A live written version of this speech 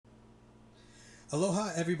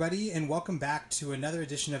Aloha, everybody, and welcome back to another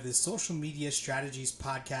edition of the Social Media Strategies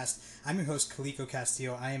Podcast. I'm your host, Kaliko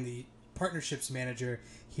Castillo. I am the Partnerships Manager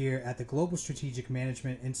here at the Global Strategic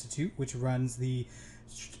Management Institute, which runs the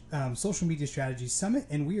Social Media Strategies Summit,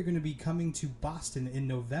 and we are going to be coming to Boston in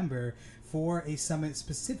November for a summit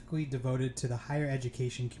specifically devoted to the higher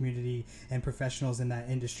education community and professionals in that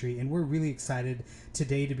industry. And we're really excited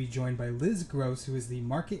today to be joined by Liz Gross, who is the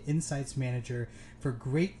Market Insights Manager for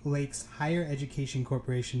Great Lakes Higher Education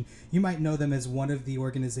Corporation. You might know them as one of the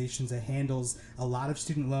organizations that handles a lot of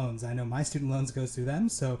student loans. I know my student loans goes through them,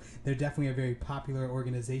 so they're definitely a very popular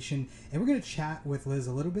organization. And we're going to chat with Liz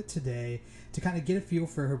a little bit today to kind of get a feel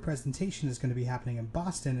for her presentation that's going to be happening in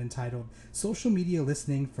Boston entitled Social Media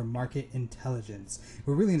Listening for Market Intelligence.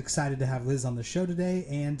 We're really excited to have Liz on the show today,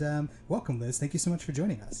 and welcome, Liz. Thank you so much for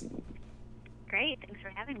joining us. Great. Thanks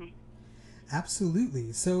for having me.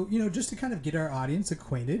 Absolutely. So, just to kind of get our audience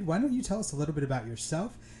acquainted, why don't you tell us a little bit about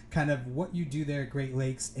yourself, kind of what you do there at Great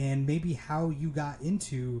Lakes, and maybe how you got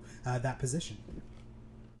into that position?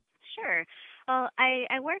 Sure. Well,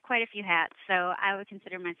 I wear quite a few hats, so I would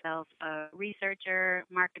consider myself a researcher,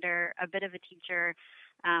 marketer, a bit of a teacher.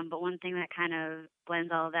 But one thing that kind of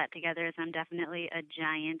blends all of that together is I'm definitely a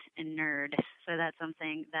giant nerd. So that's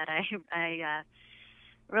something that I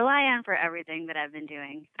rely on for everything that I've been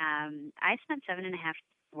doing. I spent 7.5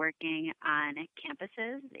 working on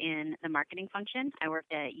campuses in the marketing function. I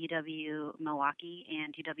worked at UW Milwaukee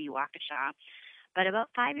and UW Waukesha. But about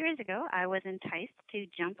 5 years ago, I was enticed to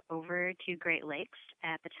jump over to Great Lakes.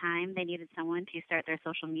 At the time, they needed someone to start their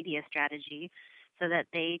social media strategy so that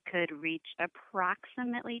they could reach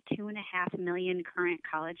approximately 2.5 million current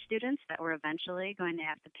college students that were eventually going to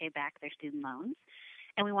have to pay back their student loans.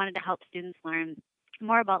 And we wanted to help students learn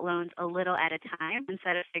more about loans a little at a time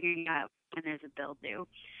instead of figuring out when there's a bill due.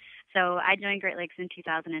 So I joined Great Lakes in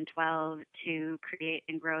 2012 to create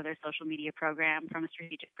and grow their social media program from a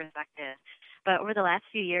strategic perspective. But over the last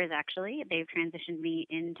few years, actually, they've transitioned me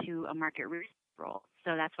into a market research role.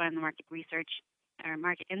 So that's why I'm the market research or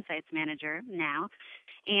market insights manager now.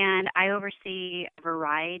 And I oversee a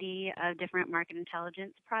variety of different market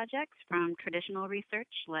intelligence projects from traditional research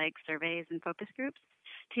like surveys and focus groups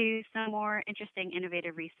to some more interesting,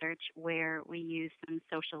 innovative research where we use some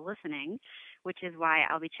social listening, which is why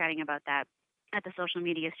I'll be chatting about that at the Social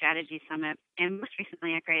Media Strategy Summit. And most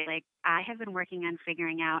recently at Great Lakes, I have been working on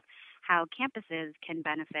figuring out how campuses can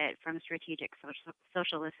benefit from strategic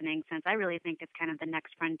social listening, since I really think it's kind of the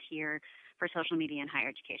next frontier for social media in higher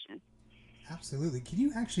education. Absolutely. Can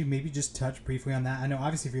you actually maybe just touch briefly on that? I know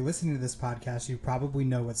obviously if you're listening to this podcast, you probably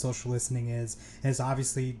know what social listening is. And it's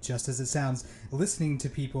obviously, just as it sounds, listening to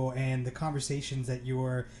people and the conversations that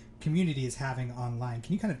your community is having online.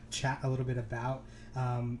 Can you kind of chat a little bit about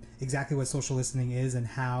exactly what social listening is and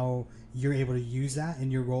how you're able to use that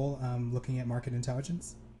in your role looking at market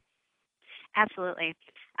intelligence? Absolutely.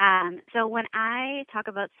 So when I talk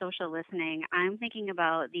about social listening, I'm thinking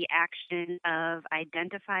about the action of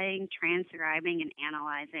identifying, transcribing, and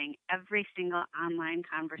analyzing every single online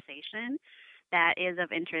conversation that is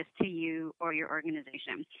of interest to you or your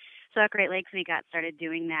organization. So at Great Lakes, we got started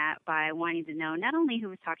doing that by wanting to know not only who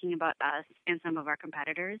was talking about us and some of our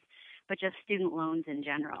competitors, but just student loans in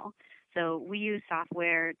general. So we use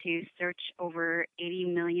software to search over 80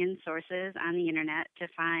 million sources on the internet to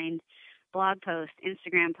find blog posts,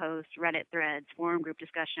 Instagram posts, Reddit threads, forum group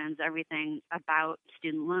discussions, everything about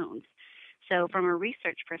student loans. So, from a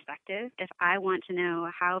research perspective, if I want to know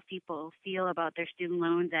how people feel about their student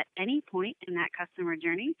loans at any point in that customer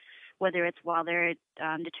journey, whether it's while they're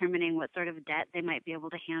determining what sort of debt they might be able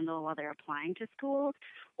to handle while they're applying to school,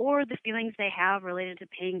 or the feelings they have related to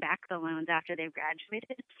paying back the loans after they've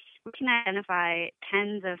graduated, we can identify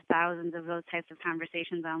tens of thousands of those types of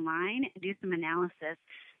conversations online and do some analysis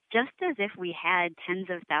just as if we had tens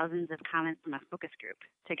of thousands of comments from a focus group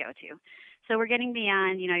to go to. So we're getting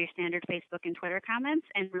beyond, your standard Facebook and Twitter comments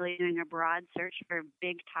and really doing a broad search for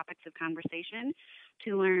big topics of conversation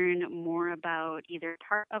to learn more about either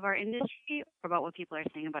part of our industry or about what people are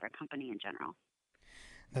saying about our company in general.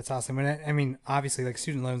 That's awesome. And I mean, obviously, like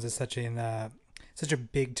student loans is such a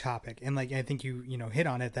big topic, and like I think you hit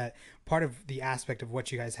on it that part of the aspect of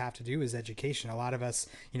what you guys have to do is education. A lot of us,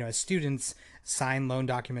 as students, sign loan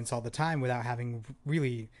documents all the time without having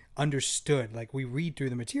really understood. Like we read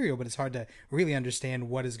through the material, but it's hard to really understand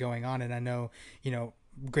what is going on. And I know,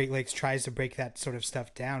 Great Lakes tries to break that sort of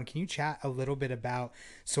stuff down. Can you chat a little bit about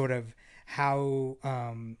sort of how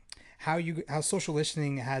how social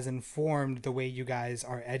listening has informed the way you guys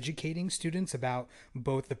are educating students about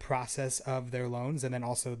both the process of their loans and then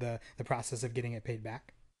also the process of getting it paid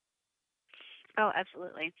back? Oh,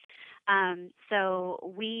 absolutely.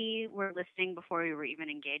 So we were listening before we were even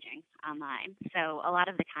engaging online. So a lot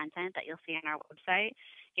of the content that you'll see on our website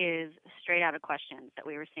is straight out of questions that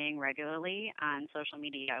we were seeing regularly on social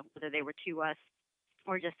media, whether they were to us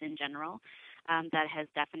or just in general. That has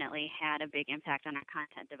definitely had a big impact on our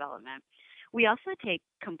content development. We also take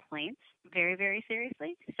complaints very, very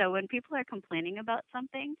seriously. So when people are complaining about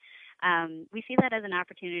something, we see that as an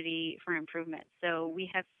opportunity for improvement. So we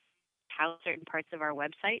have how certain parts of our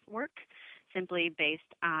website work simply based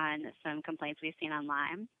on some complaints we've seen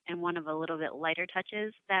online. And one of the little bit lighter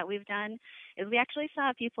touches that we've done is we actually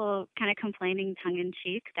saw people kind of complaining tongue in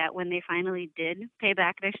cheek that when they finally did pay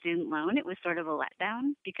back their student loan, it was sort of a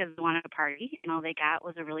letdown because they wanted a party and all they got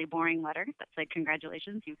was a really boring letter that said,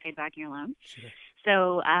 "Congratulations, you paid back your loan." Sure.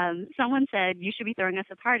 So someone said, "You should be throwing us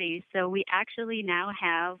a party." So we actually now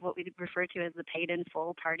have what we refer to as the paid in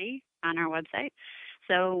full party on our website.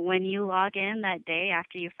 So when you log in that day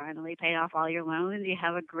after you finally pay off all your loans, you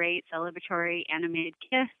have a great celebratory animated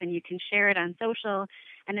GIF and you can share it on social.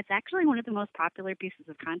 And it's actually one of the most popular pieces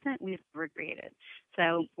of content we've ever created.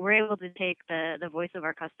 So we're able to take the voice of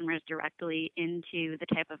our customers directly into the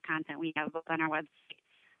type of content we have both on our website,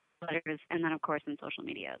 letters, and then of course in social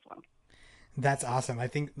media as well. That's awesome.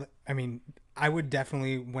 I mean, I would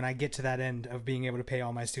definitely, when I get to that end of being able to pay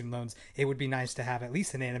all my student loans, it would be nice to have at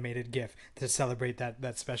least an animated GIF to celebrate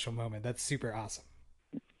that special moment. That's super awesome.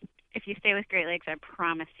 If you stay with Great Lakes, I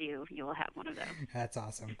promise you will have one of those. That's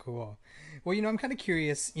awesome. Cool. Well, I'm kind of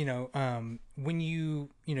curious, when you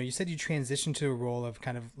said you transitioned to a role of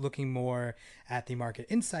kind of looking more at the market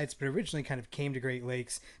insights, but originally kind of came to Great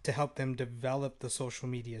Lakes to help them develop the social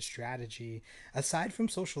media strategy. Aside from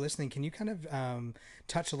social listening, can you kind of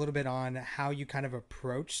touch a little bit on how you kind of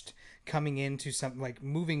approached coming into something like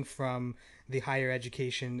moving from the higher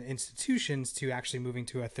education institutions to actually moving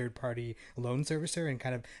to a third party loan servicer and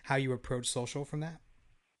kind of how you approach social from that?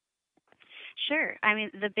 Sure. I mean,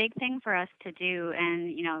 the big thing for us to do,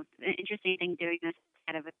 and the interesting thing doing this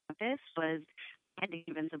out of a campus was I had to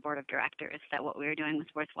convince the board of directors that what we were doing was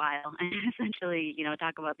worthwhile, and essentially,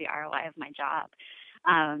 talk about the ROI of my job.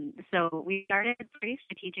 So we started pretty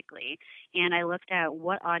strategically, and I looked at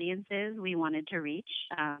what audiences we wanted to reach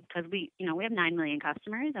because we have 9 million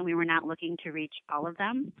customers, and we were not looking to reach all of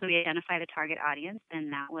them. So we identified a target audience,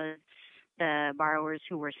 and that was the borrowers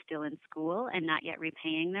who were still in school and not yet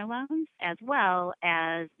repaying their loans, as well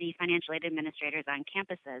as the financial aid administrators on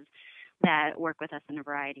campuses that work with us in a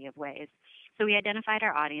variety of ways. So we identified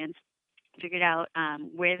our audience, figured out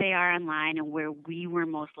where they are online and where we were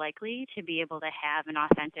most likely to be able to have an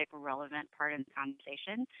authentic, relevant part in the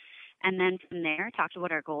conversation. And then from there, talked to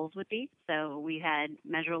what our goals would be. So we had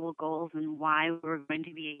measurable goals and why we were going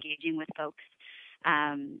to be engaging with folks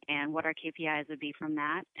and what our KPIs would be from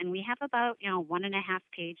that. And we have about 1.5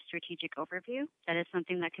 page strategic overview. That is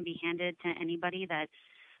something that can be handed to anybody that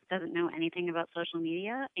doesn't know anything about social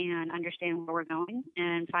media and understand where we're going.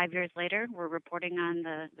 And 5 years later, we're reporting on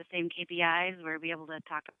the same KPIs. We're able to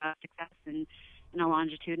talk about success in a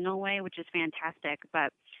longitudinal way, which is fantastic.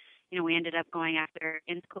 But we ended up going after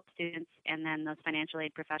in-school students and then those financial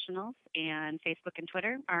aid professionals. And Facebook and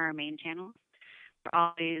Twitter are our main channels. We're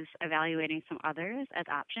always evaluating some others as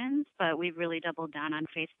options, but we've really doubled down on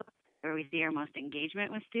Facebook, where we see our most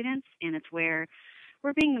engagement with students, and it's where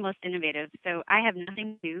we're being the most innovative. So I have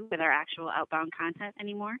nothing to do with our actual outbound content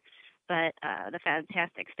anymore, but the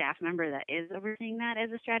fantastic staff member that is overseeing that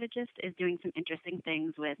as a strategist is doing some interesting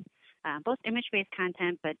things with both image-based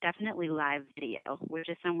content, but definitely live video, which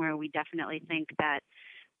is somewhere we definitely think that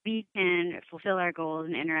we can fulfill our goals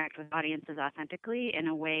and interact with audiences authentically in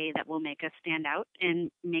a way that will make us stand out and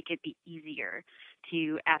make it be easier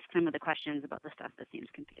to ask some of the questions about the stuff that seems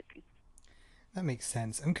confusing. That makes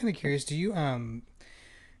sense. I'm kind of curious. Do you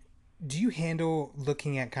handle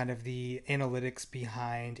looking at kind of the analytics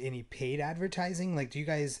behind any paid advertising? Like, do you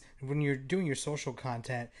guys, when you're doing your social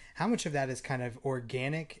content, how much of that is kind of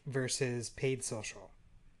organic versus paid social?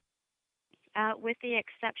 With the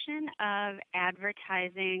exception of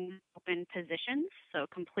advertising open positions, so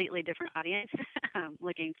completely different audience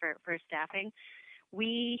looking for staffing,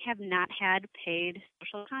 we have not had paid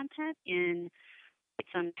social content in quite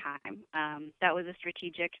some time. That was a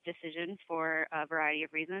strategic decision for a variety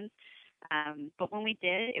of reasons. But when we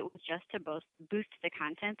did, it was just to boost the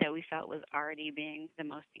content that we felt was already being the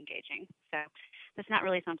most engaging. So that's not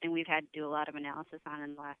really something we've had to do a lot of analysis on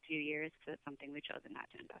in the last few years because it's something we've chosen not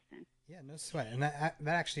to invest in. Yeah, no sweat. And that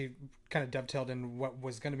actually kind of dovetailed in what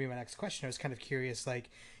was going to be my next question. I was kind of curious,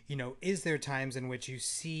 like, is there times in which you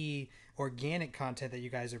see organic content that you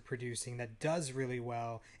guys are producing that does really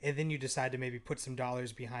well, and then you decide to maybe put some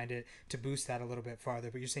dollars behind it to boost that a little bit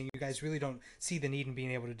farther? But you're saying you guys really don't see the need in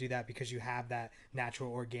being able to do that because you have that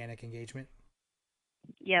natural organic engagement?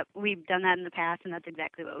 Yep, we've done that in the past, and that's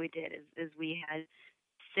exactly what we did. Is we had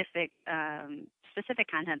specific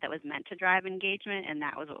content that was meant to drive engagement, and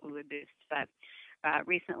that was what we would boost. But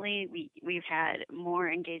recently, we've had more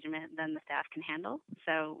engagement than the staff can handle,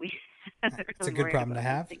 so we haven't It's a really good worried problem to about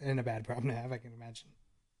have boosting. and a bad problem to have, I can imagine.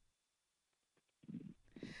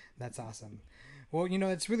 That's awesome. Well,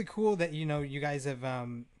 it's really cool that you guys have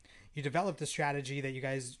you developed a strategy that you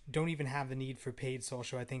guys don't even have the need for paid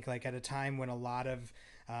social. I think like at a time when a lot of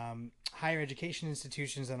higher education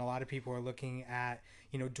institutions and a lot of people are looking at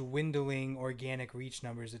dwindling organic reach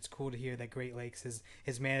numbers, it's cool to hear that Great Lakes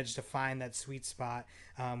has managed to find that sweet spot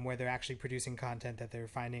where they're actually producing content that they're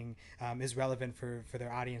finding is relevant for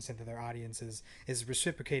their audience, and that their audience is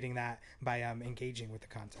reciprocating that by engaging with the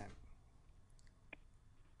content.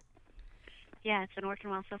 Yeah, it's been working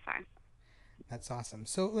well so far. That's awesome.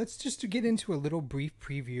 So let's just get into a little brief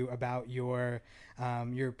preview about your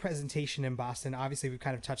presentation in Boston. Obviously, we've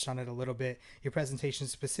kind of touched on it a little bit. Your presentation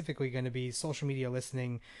is specifically going to be social media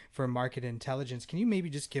listening for market intelligence. Can you maybe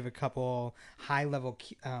just give a couple high level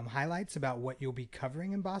highlights about what you'll be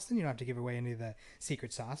covering in Boston? You don't have to give away any of the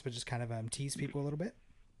secret sauce, but just kind of tease people a little bit.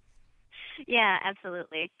 Yeah,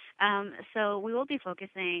 absolutely. So we will be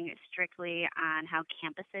focusing strictly on how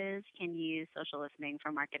campuses can use social listening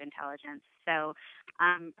for market intelligence. So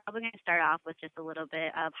I'm probably going to start off with just a little bit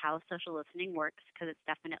of how social listening works, because it's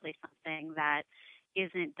definitely something that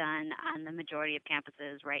isn't done on the majority of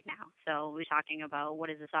campuses right now. So we're talking about what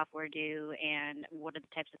does the software do and what are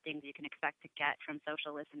the types of things you can expect to get from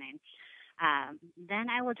social listening. Then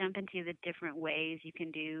I will jump into the different ways you can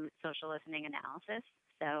do social listening analysis.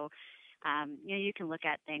 So you can look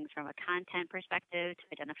at things from a content perspective to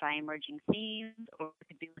identify emerging themes, or you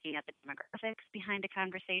could be looking at the demographics behind a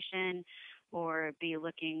conversation, or be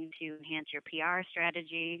looking to enhance your PR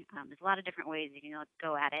strategy. There's a lot of different ways you can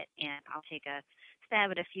go at it, and I'll take a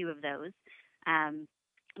stab at a few of those. Um,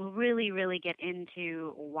 we'll really get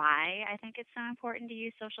into why I think it's so important to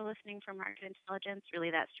use social listening for market intelligence,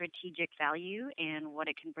 really that strategic value and what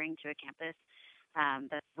it can bring to a campus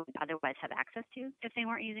that would otherwise have access to if they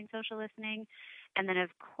weren't using social listening. And then, of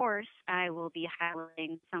course, I will be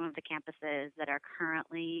highlighting some of the campuses that are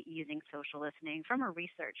currently using social listening from a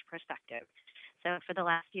research perspective. So, for the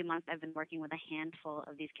last few months, I've been working with a handful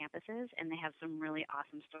of these campuses, and they have some really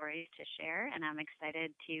awesome stories to share. And I'm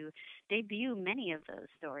excited to debut many of those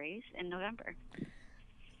stories in November.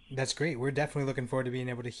 That's great. We're definitely looking forward to being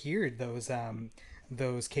able to hear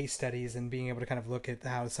those case studies and being able to kind of look at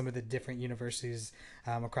how some of the different universities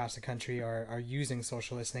across the country are using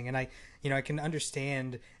social listening. And I can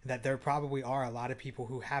understand that there probably are a lot of people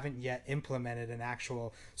who haven't yet implemented an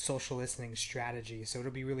actual social listening strategy. So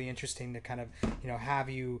it'll be really interesting to kind of have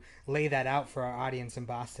you lay that out for our audience in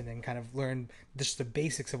Boston and kind of learn just the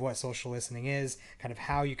basics of what social listening is, kind of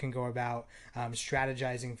how you can go about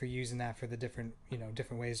strategizing for using that for the different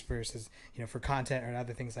ways versus for content or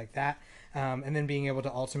other things like that, and then being able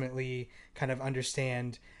to ultimately kind of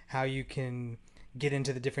understand how you can get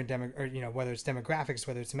into the different or whether it's demographics,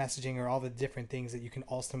 whether it's messaging, or all the different things that you can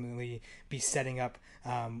ultimately be setting up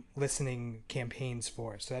listening campaigns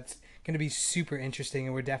for. So that's going to be super interesting,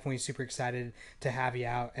 and we're definitely super excited to have you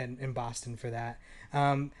out in Boston for that.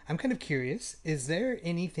 I'm kind of curious, is there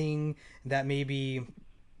anything that maybe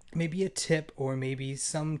a tip or maybe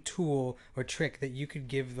some tool or trick that you could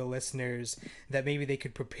give the listeners that maybe they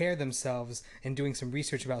could prepare themselves in doing some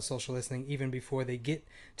research about social listening even before they get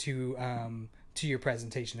to your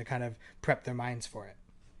presentation, to kind of prep their minds for it?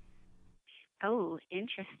 Oh,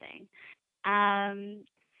 interesting. Um,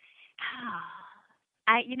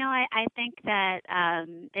 I think that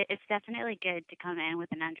it's definitely good to come in with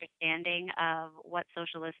an understanding of what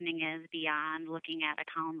social listening is beyond looking at a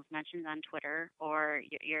column of mentions on Twitter or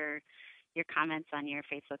your comments on your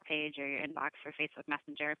Facebook page or your inbox for Facebook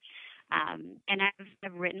Messenger. And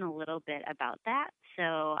I've written a little bit about that,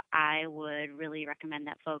 so I would really recommend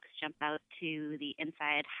that folks jump out to the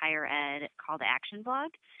Inside Higher Ed Call to Action blog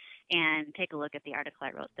and take a look at the article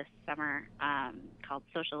I wrote this summer called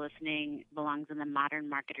Social Listening Belongs in the Modern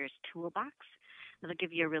Marketer's Toolbox. It'll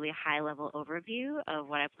give you a really high level overview of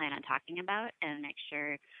what I plan on talking about and make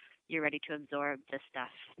sure you're ready to absorb the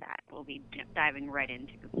stuff that we'll be diving right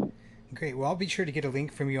into. Great. Well, I'll be sure to get a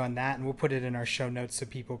link from you on that, and we'll put it in our show notes so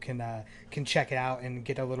people can check it out and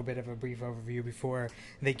get a little bit of a brief overview before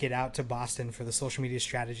they get out to Boston for the Social Media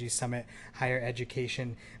Strategy Summit Higher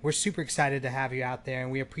Education. We're super excited to have you out there,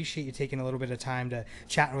 and we appreciate you taking a little bit of time to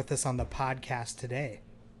chat with us on the podcast today.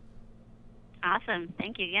 Awesome.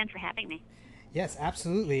 Thank you again for having me. Yes,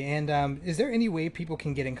 absolutely. And is there any way people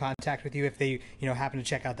can get in contact with you if they, happen to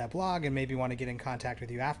check out that blog and maybe want to get in contact with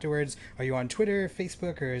you afterwards? Are you on Twitter,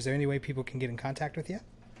 Facebook, or is there any way people can get in contact with you?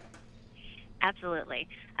 Absolutely.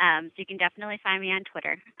 So you can definitely find me on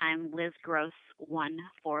Twitter. I'm Liz Gross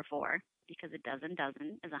 144 because a dozen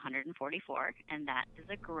is 144, and that is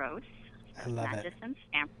a gross. I love not it. Just some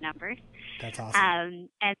stamp numbers. That's awesome.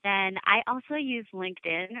 And then I also use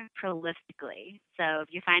LinkedIn prolifically. So if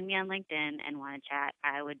you find me on LinkedIn and want to chat,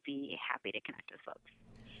 I would be happy to connect with folks.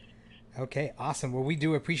 Okay, awesome. Well, we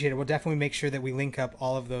do appreciate it. We'll definitely make sure that we link up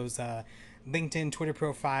all of those LinkedIn, Twitter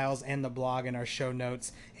profiles, and the blog in our show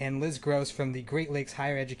notes. And Liz Gross from the Great Lakes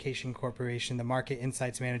Higher Education Corporation, the Market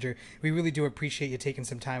Insights Manager, we really do appreciate you taking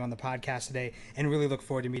some time on the podcast today and really look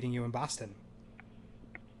forward to meeting you in Boston.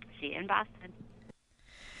 See you in Boston.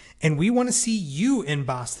 And we want to see you in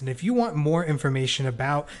Boston. If you want more information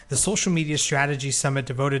about the Social Media Strategy Summit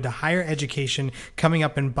devoted to higher education coming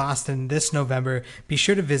up in Boston this November, be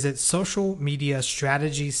sure to visit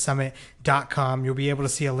socialmediastrategysummit.com. You'll be able to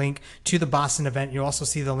see a link to the Boston event. You'll also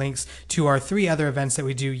see the links to our 3 other events that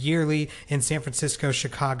we do yearly in San Francisco,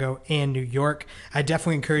 Chicago, and New York. I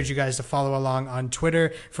definitely encourage you guys to follow along on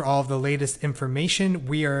Twitter for all of the latest information.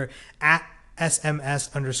 We are at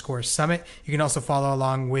SMS_summit. You can also follow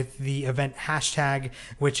along with the event hashtag,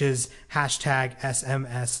 which is hashtag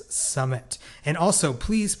SMS Summit. And also,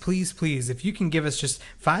 please, if you can give us just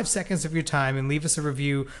 5 seconds of your time and leave us a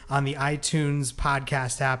review on the iTunes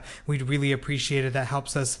podcast app, we'd really appreciate it. That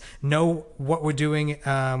helps us know what we're doing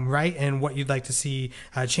right and what you'd like to see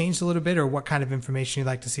changed a little bit, or what kind of information you'd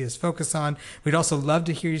like to see us focus on. We'd also love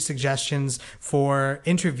to hear your suggestions for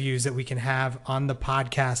interviews that we can have on the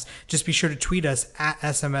podcast. Just be sure to tweet us at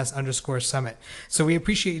SMS_summit. So we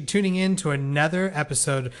appreciate you tuning in to another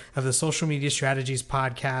episode of the Social Media Strategies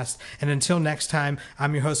podcast. And until next time,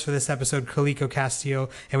 I'm your host for this episode, Kaliko Castillo,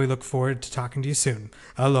 and we look forward to talking to you soon.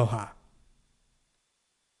 Aloha.